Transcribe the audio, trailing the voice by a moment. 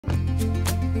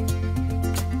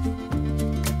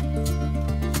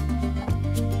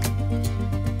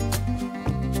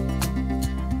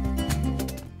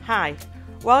Hi,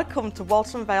 welcome to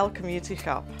Walton Vale Community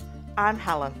Shop. I'm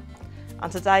Helen, and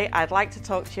today I'd like to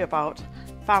talk to you about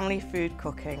family food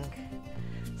cooking.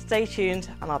 Stay tuned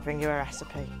and I'll bring you a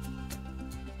recipe.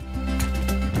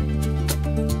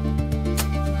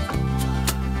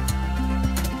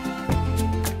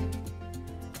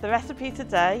 The recipe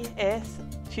today is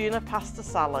tuna pasta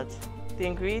salad. The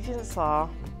ingredients are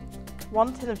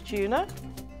 1 tin of tuna,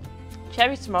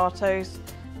 cherry tomatoes,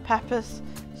 peppers,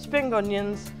 spring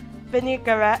onions,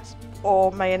 vinaigrette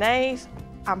or mayonnaise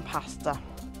and pasta.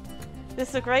 This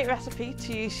is a great recipe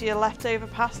to use your leftover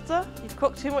pasta. You've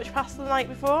cooked too much pasta the night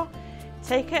before,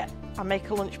 take it and make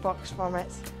a lunchbox from it.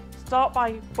 Start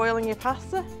by boiling your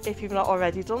pasta if you've not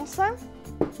already done so.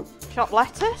 Chop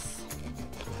lettuce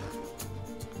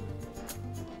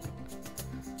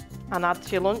and add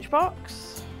to your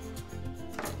lunchbox.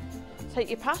 Take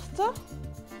your pasta,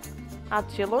 add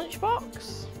to your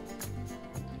lunchbox.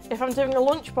 If I'm doing a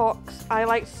lunchbox, I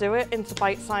like to do it into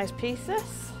bite-sized pieces.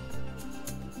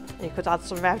 You could add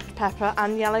some red pepper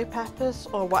and yellow peppers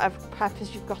or whatever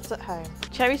peppers you've got at home.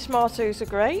 Cherry tomatoes are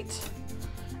great.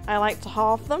 I like to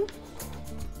halve them.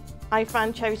 I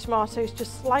find cherry tomatoes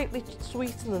just slightly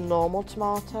sweeter than normal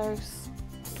tomatoes.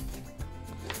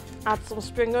 Add some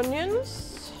spring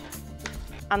onions.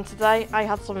 And today I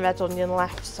had some red onion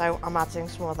left, so I'm adding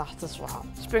some of that as well.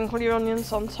 Sprinkle your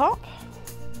onions on top.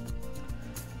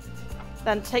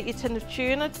 Then take your tin of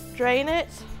tuna, drain it,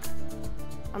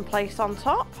 and place on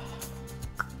top.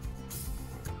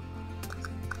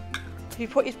 If you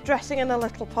put your dressing in a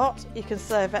little pot, you can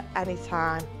serve it any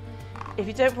time. If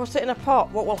you don't put it in a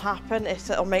pot, what will happen is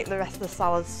it'll make the rest of the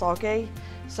salad soggy.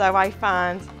 So I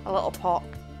find a little pot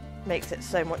makes it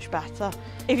so much better.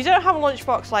 If you don't have a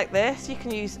lunchbox like this, you can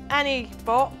use any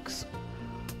box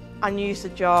and use the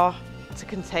jar to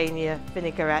contain your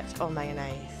vinaigrette or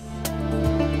mayonnaise.